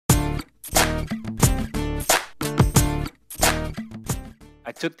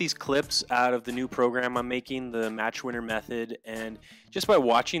I took these clips out of the new program I'm making, the Match Winner Method, and just by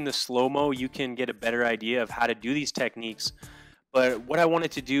watching the slow-mo, you can get a better idea of how to do these techniques. But what I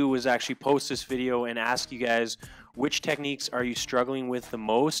wanted to do was actually post this video and ask you guys, which techniques are you struggling with the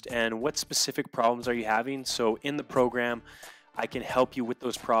most and what specific problems are you having? So in the program, I can help you with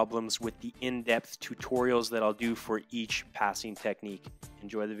those problems with the in-depth tutorials that I'll do for each passing technique.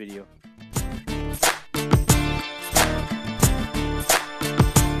 Enjoy the video.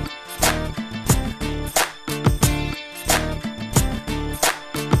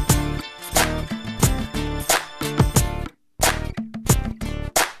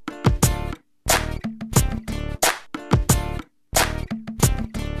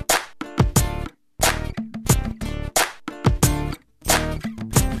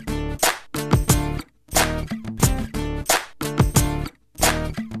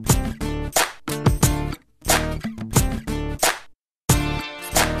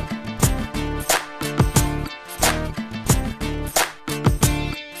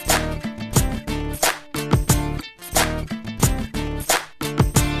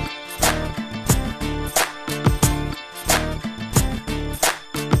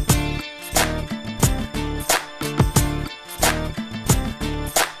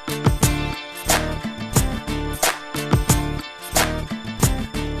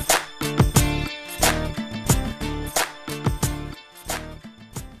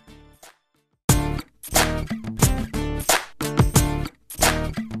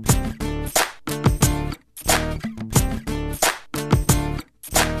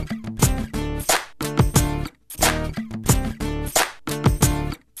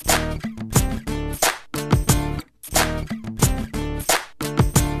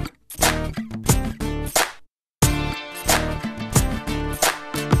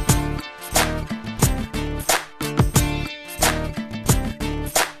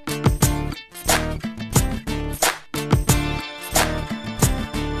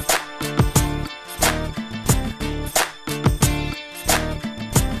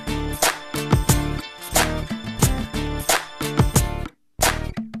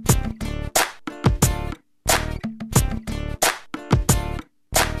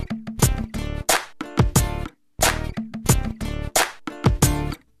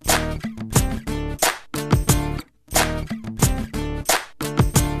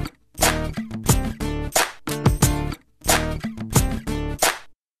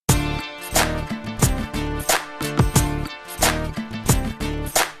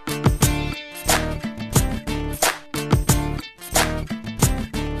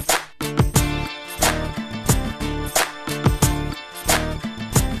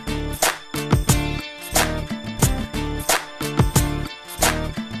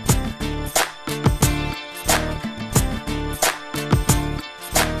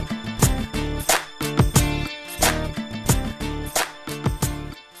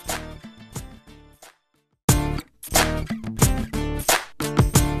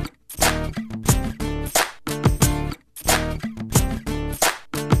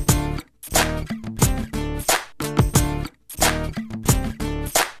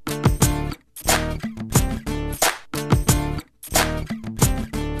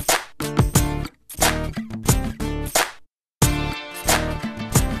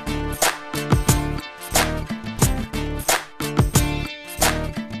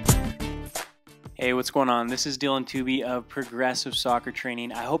 Hey, what's going on? This is Dylan Tooby of Progressive Soccer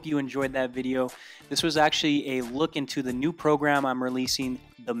Training. I hope you enjoyed that video. This was actually a look into the new program I'm releasing,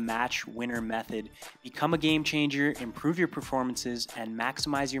 the Match Winner Method. Become a game changer, improve your performances, and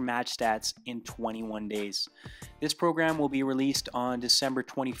maximize your match stats in 21 days. This program will be released on December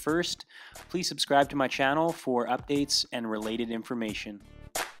 21st. Please subscribe to my channel for updates and related information.